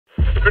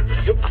That's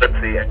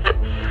the end.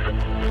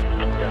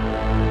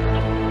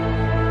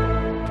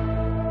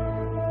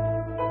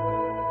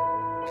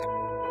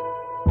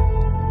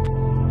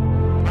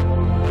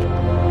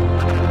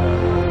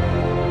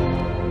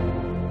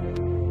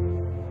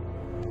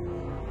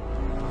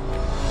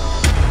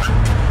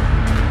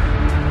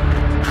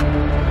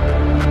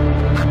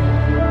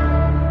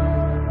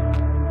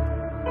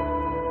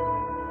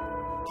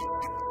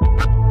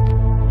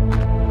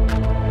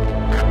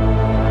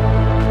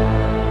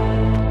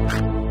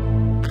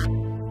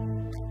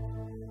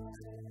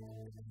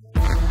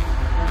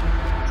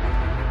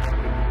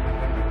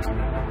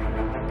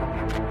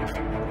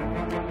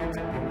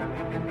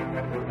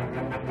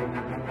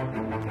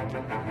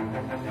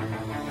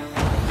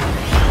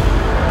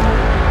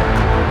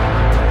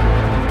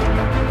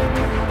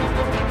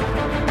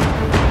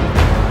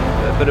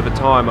 Bit of a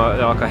time,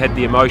 I had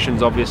the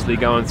emotions obviously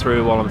going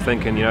through while I'm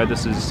thinking, you know,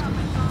 this is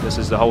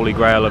the holy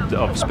grail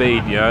of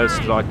speed, you know,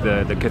 it's like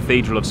the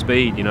cathedral of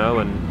speed, you know,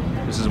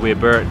 and this is where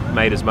Burt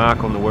made his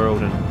mark on the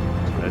world, and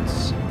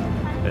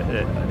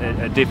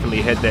it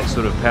definitely had that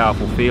sort of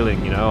powerful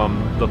feeling, you know.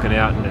 I'm looking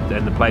out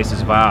and the place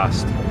is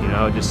vast, you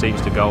know, it just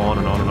seems to go on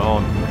and on and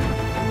on.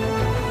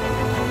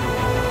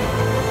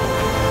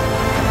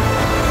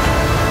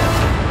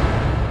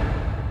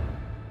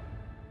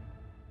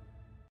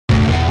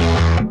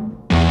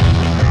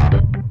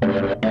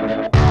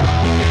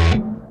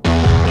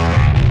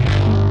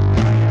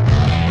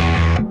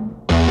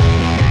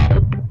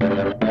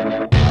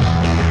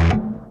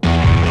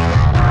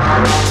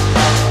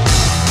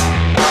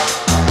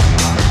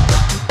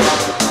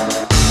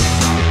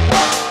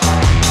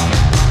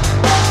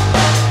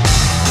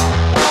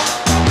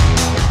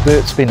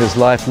 Burt spent his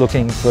life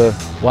looking for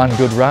one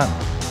good run,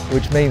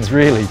 which means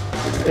really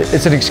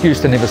it's an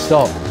excuse to never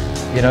stop,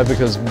 you know,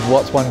 because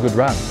what's one good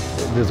run?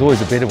 There's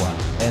always a better one.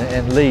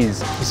 And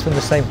he's from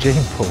the same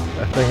gene pool,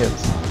 I think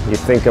it's. You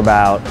think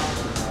about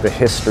the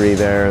history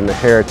there and the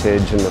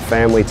heritage and the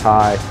family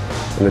tie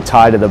and the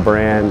tie to the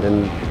brand,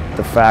 and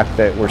the fact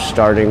that we're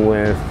starting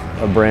with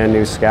a brand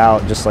new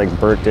Scout, just like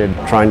Burt did,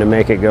 trying to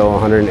make it go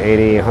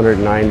 180,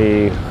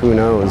 190, who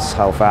knows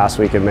how fast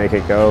we can make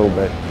it go,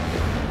 but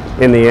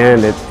in the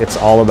end, it's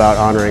all about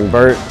honoring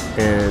Burt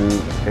and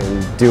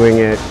doing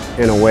it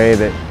in a way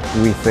that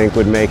we think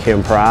would make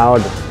him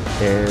proud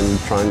and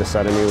trying to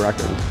set a new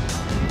record.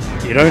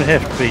 You don't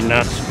have to be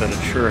nuts, but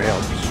it sure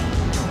helps.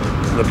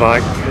 The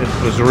bike,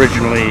 it was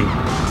originally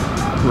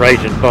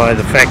rated by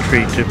the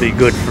factory to be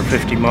good for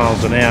 50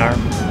 miles an hour.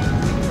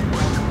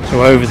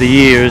 So over the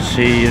years,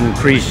 he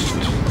increased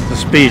the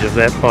speed of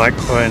that bike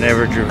by an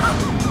average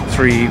of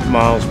 3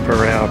 miles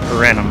per hour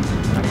per annum.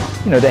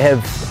 You know, to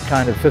have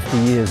kind of 50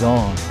 years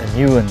on a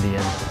new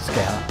Indian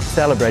Scout,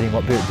 celebrating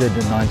what Burt did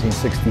in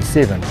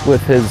 1967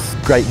 with his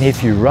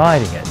great-nephew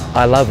riding it.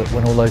 I love it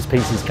when all those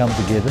pieces come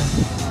together.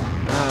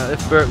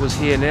 If Burt was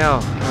here now,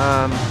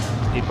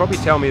 he'd probably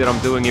tell me that I'm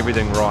doing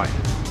everything right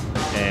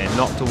and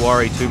not to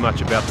worry too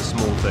much about the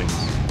small things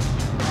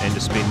and to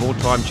spend more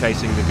time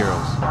chasing the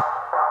girls.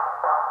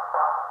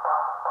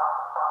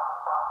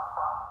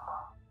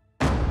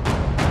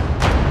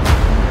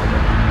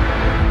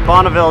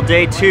 Bonneville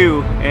day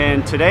 2,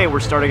 and today we're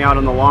starting out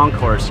on the long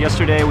course.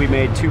 Yesterday we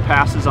made 2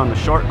 passes on the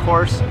short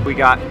course. We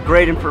got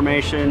great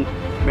information,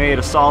 made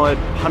a solid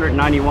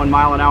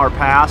 191-mile-an-hour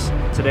pass.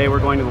 Today we're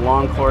going to the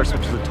long course,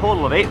 which is a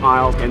total of 8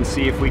 miles, and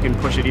see if we can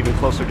push it even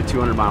closer to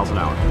 200 miles an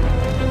hour.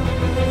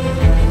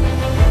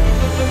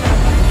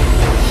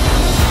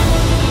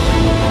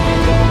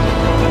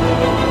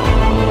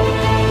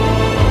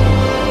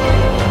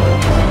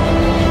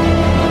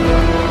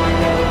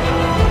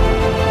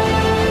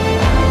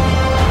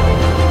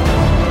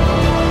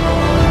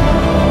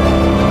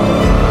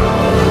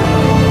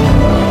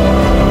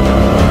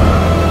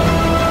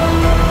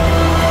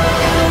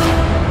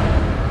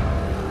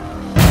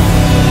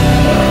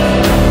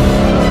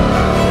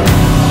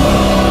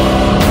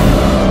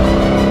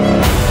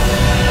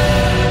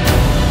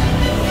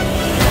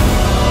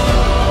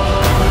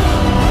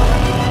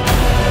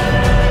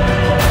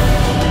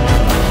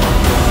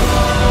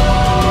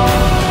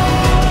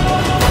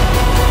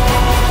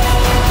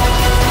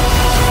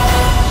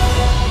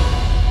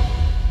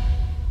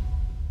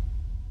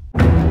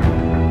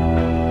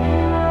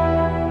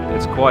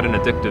 Quite an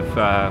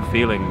addictive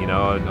feeling, you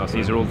know.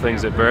 These are all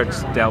things that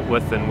Burt's dealt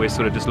with, and we're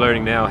sort of just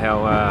learning now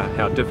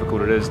how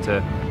difficult it is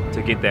to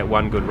get that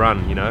one good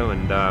run, you know.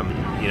 And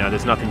you know,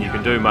 there's nothing you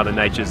can do. Mother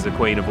Nature's the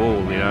queen of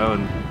all, you know.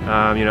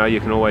 And you know, you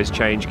can always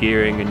change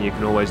gearing, and you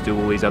can always do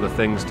all these other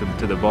things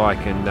to the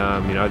bike.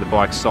 And you know, the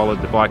bike's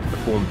solid. The bike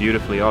performed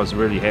beautifully. I was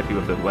really happy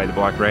with the way the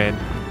bike ran.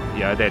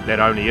 You know, that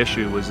only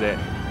issue was that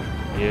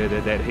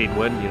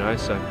headwind, you know.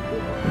 So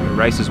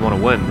racers want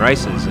to win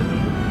races.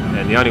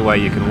 And the only way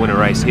you can win a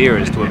race here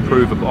is to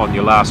improve on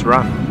your last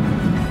run.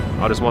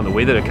 I just want the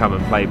weather to come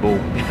and play ball.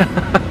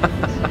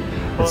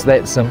 It's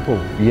that simple.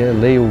 Yeah,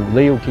 Lee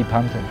will keep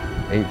hunting.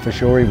 For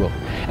sure he will.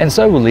 And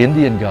so will the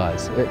Indian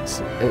guys.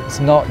 It's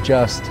not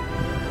just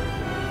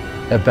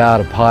about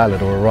a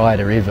pilot or a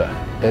rider ever.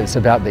 It's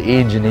about the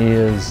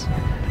engineers,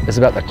 It's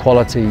about the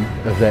quality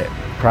of that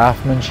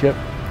craftsmanship.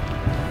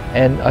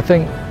 And I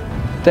think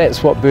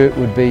that's what Burt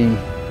would be.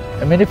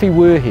 I mean, if he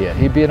were here,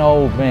 he'd be an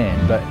old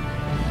man, but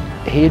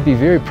he'd be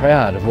very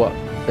proud of what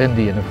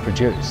Indian have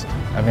produced.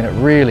 I mean, it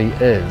really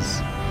is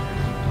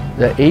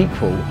the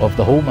equal of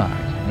the hallmark.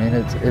 I mean,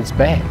 it's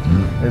back.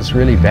 It's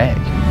really back.